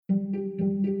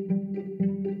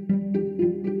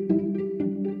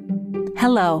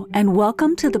Hello, and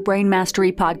welcome to the Brain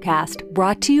Mastery Podcast,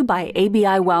 brought to you by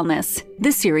ABI Wellness.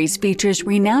 This series features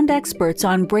renowned experts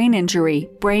on brain injury,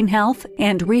 brain health,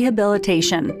 and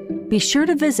rehabilitation. Be sure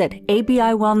to visit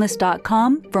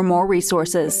abiwellness.com for more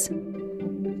resources.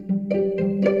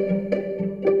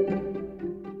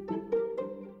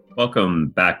 Welcome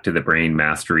back to the Brain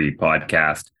Mastery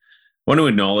Podcast. I want to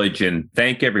acknowledge and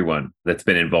thank everyone that's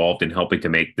been involved in helping to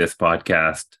make this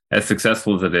podcast as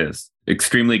successful as it is.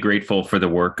 Extremely grateful for the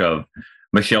work of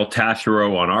Michelle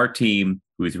Taschereau on our team,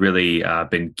 who's really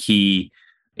been key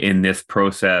in this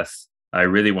process. I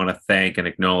really want to thank and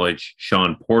acknowledge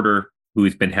Sean Porter,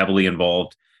 who's been heavily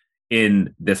involved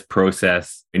in this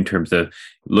process in terms of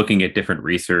looking at different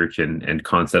research and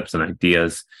concepts and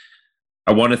ideas.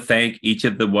 I want to thank each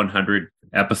of the 100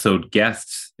 episode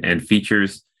guests and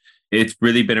features. It's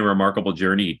really been a remarkable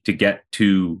journey to get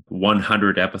to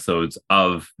 100 episodes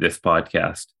of this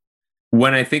podcast.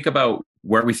 When I think about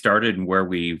where we started and where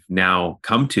we've now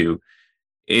come to,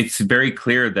 it's very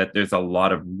clear that there's a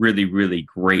lot of really, really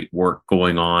great work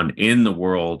going on in the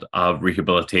world of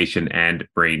rehabilitation and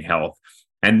brain health.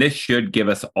 And this should give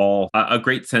us all a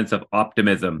great sense of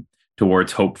optimism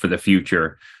towards hope for the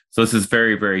future. So this is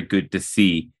very, very good to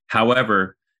see.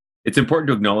 However, it's important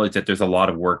to acknowledge that there's a lot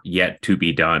of work yet to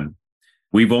be done.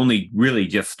 We've only really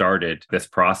just started this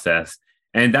process,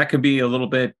 and that can be a little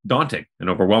bit daunting and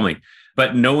overwhelming.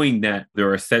 But knowing that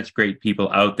there are such great people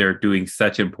out there doing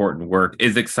such important work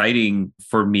is exciting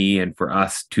for me and for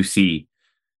us to see.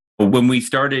 When we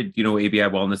started, ABI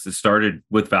Wellness has started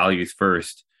with values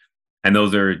first. And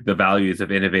those are the values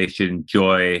of innovation,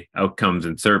 joy, outcomes,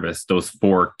 and service, those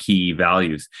four key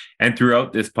values. And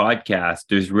throughout this podcast,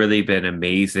 there's really been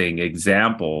amazing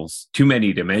examples, too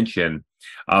many to mention,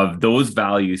 of those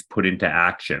values put into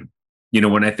action.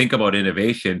 When I think about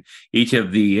innovation, each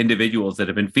of the individuals that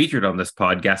have been featured on this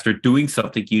podcast are doing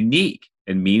something unique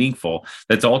and meaningful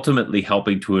that's ultimately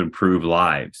helping to improve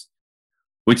lives,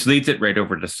 which leads it right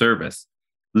over to service.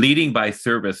 Leading by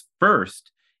service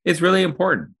first is really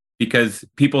important, because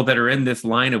people that are in this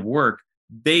line of work,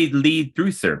 they lead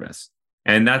through service.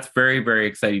 And that's very, very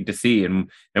exciting to see. And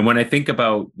when I think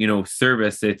about,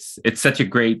 service, it's such a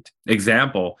great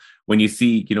example when you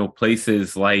see,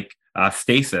 places like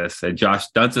Stasis and Josh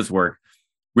Dunce's work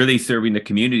really serving the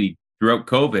community throughout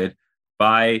COVID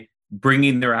by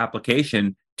bringing their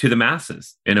application to the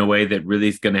masses in a way that really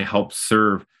is going to help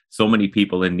serve so many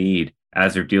people in need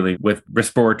as they're dealing with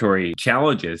respiratory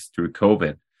challenges through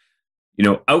COVID.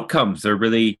 Outcomes are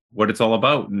really what it's all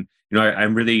about. And,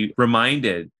 I'm really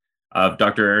reminded of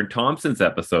Dr. Aaron Thompson's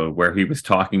episode where he was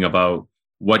talking about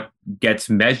what gets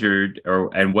measured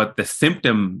and what the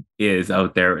symptom is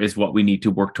out there is what we need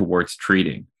to work towards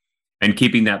treating, and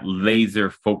keeping that laser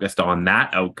focused on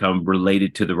that outcome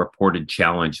related to the reported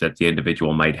challenge that the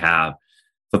individual might have.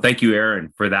 So thank you,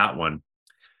 Aaron, for that one.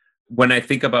 When I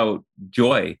think about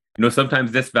joy,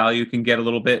 sometimes this value can get a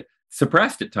little bit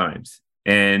suppressed at times.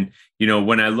 And,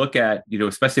 when I look at,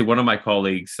 especially one of my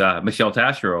colleagues, Michelle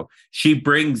Taschereau, she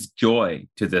brings joy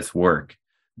to this work.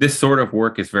 This sort of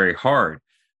work is very hard,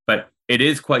 but it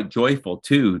is quite joyful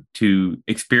too, to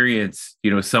experience,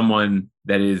 someone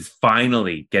that is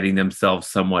finally getting themselves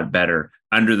somewhat better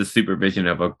under the supervision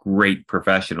of a great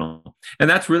professional. And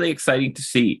that's really exciting to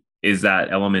see, is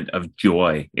that element of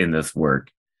joy in this work.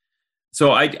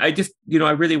 So I just,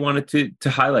 I really wanted to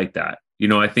highlight that.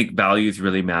 I think values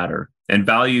really matter. And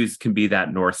values can be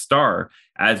that North Star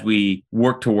as we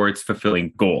work towards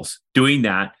fulfilling goals. Doing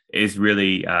that is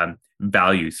really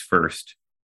values first.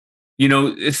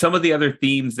 Some of the other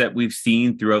themes that we've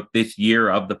seen throughout this year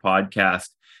of the podcast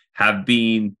have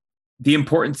been the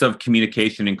importance of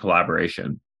communication and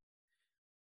collaboration.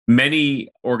 Many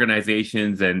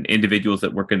organizations and individuals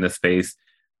that work in this space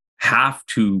have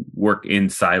to work in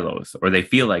silos, or they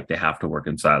feel like they have to work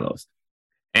in silos.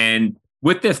 And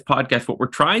with this podcast, what we're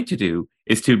trying to do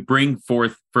is to bring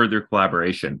forth further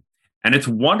collaboration. And it's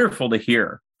wonderful to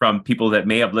hear from people that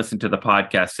may have listened to the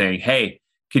podcast saying, hey,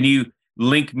 can you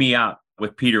link me up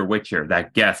with Peter Witcher,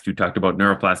 that guest who talked about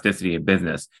neuroplasticity in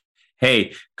business?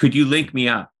 Hey, could you link me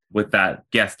up with that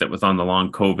guest that was on the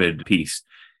long COVID piece?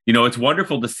 It's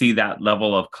wonderful to see that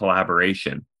level of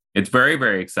collaboration. It's very,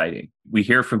 very exciting. We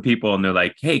hear from people and they're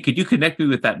like, hey, could you connect me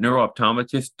with that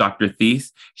neuro-optometrist, Dr.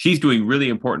 Thies? She's doing really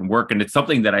important work. And it's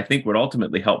something that I think would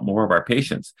ultimately help more of our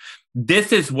patients.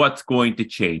 This is what's going to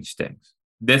change things.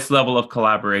 This level of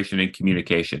collaboration and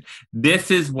communication.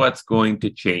 This is what's going to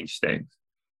change things.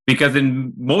 Because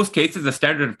in most cases, the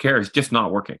standard of care is just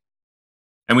not working.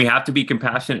 And we have to be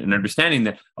compassionate and understanding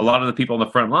that a lot of the people on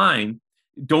the front line,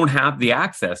 don't have the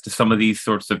access to some of these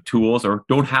sorts of tools or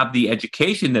don't have the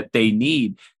education that they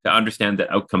need to understand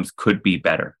that outcomes could be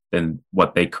better than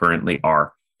what they currently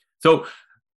are. So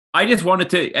I just wanted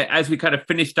to, as we kind of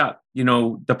finished up, the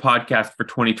podcast for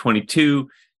 2022,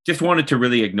 just wanted to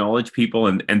really acknowledge people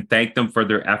and thank them for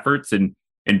their efforts and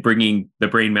bringing the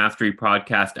Brain Mastery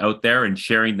podcast out there and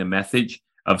sharing the message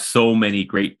of so many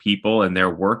great people and their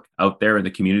work out there in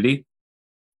the community.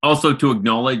 Also to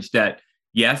acknowledge that,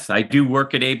 yes, I do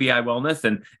work at ABI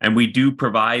Wellness and we do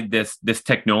provide this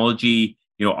technology,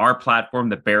 our platform,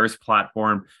 the BEARS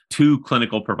platform, to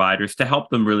clinical providers to help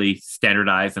them really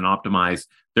standardize and optimize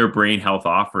their brain health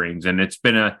offerings. And it's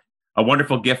been a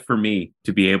wonderful gift for me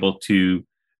to be able to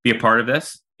be a part of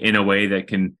this in a way that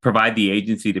can provide the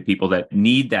agency to people that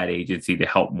need that agency to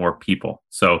help more people.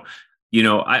 So,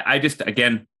 I just,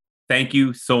 again, thank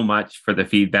you so much for the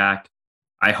feedback.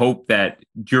 I hope that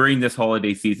during this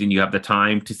holiday season, you have the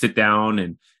time to sit down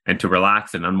and to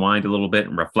relax and unwind a little bit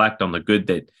and reflect on the good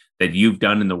that you've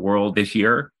done in the world this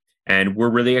year. And we're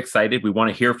really excited. We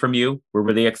want to hear from you. We're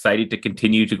really excited to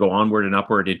continue to go onward and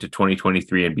upward into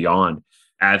 2023 and beyond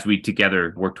as we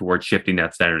together work towards shifting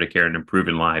that standard of care and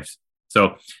improving lives.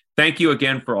 So thank you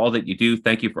again for all that you do.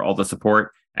 Thank you for all the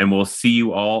support. And we'll see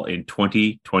you all in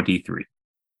 2023.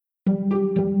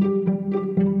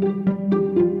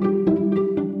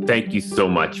 Thank you so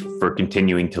much for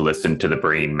continuing to listen to the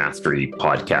Brain Mastery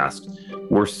podcast.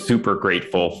 We're super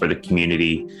grateful for the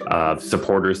community of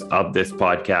supporters of this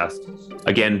podcast.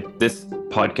 Again, this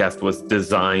podcast was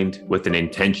designed with an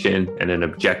intention and an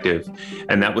objective,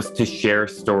 and that was to share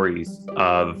stories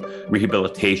of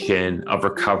rehabilitation, of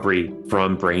recovery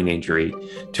from brain injury,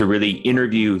 to really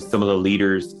interview some of the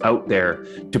leaders out there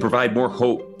to provide more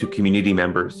hope to community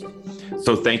members.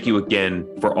 So thank you again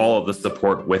for all of the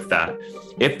support with that.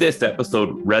 If this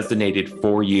episode resonated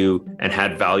for you and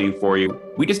had value for you,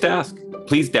 we just ask,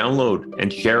 please download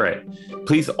and share it.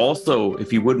 Please also,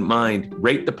 if you wouldn't mind,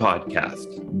 rate the podcast.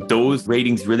 Those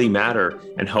ratings really matter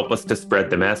and help us to spread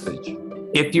the message.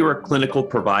 If you're a clinical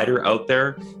provider out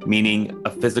there, meaning a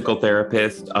physical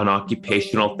therapist, an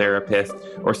occupational therapist,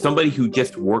 or somebody who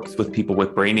just works with people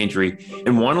with brain injury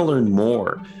and want to learn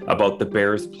more about the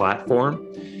BEARS platform,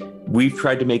 we've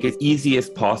tried to make it as easy as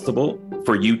possible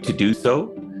for you to do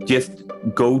so. Just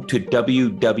go to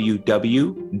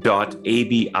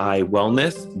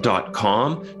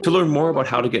www.abiwellness.com to learn more about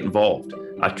how to get involved.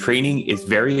 Training is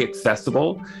very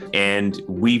accessible, and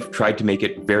we've tried to make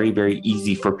it very, very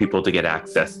easy for people to get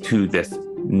access to this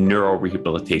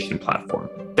neurorehabilitation platform.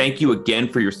 Thank you again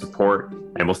for your support,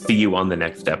 and we'll see you on the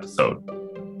next episode.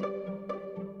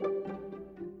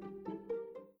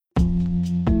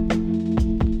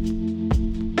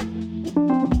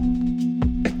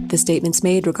 The statements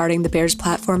made regarding the BEARS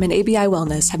platform and ABI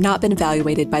Wellness have not been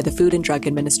evaluated by the Food and Drug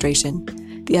Administration.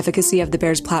 The efficacy of the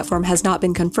BEARS platform has not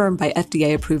been confirmed by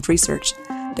FDA-approved research.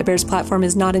 The BEARS platform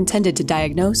is not intended to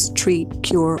diagnose, treat,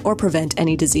 cure, or prevent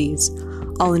any disease.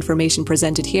 All information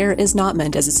presented here is not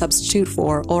meant as a substitute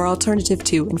for or alternative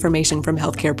to information from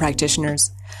healthcare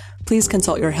practitioners. Please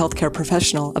consult your healthcare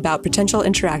professional about potential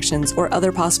interactions or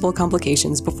other possible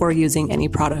complications before using any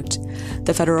product.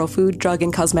 The Federal Food, Drug,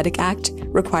 and Cosmetic Act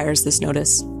requires this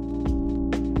notice.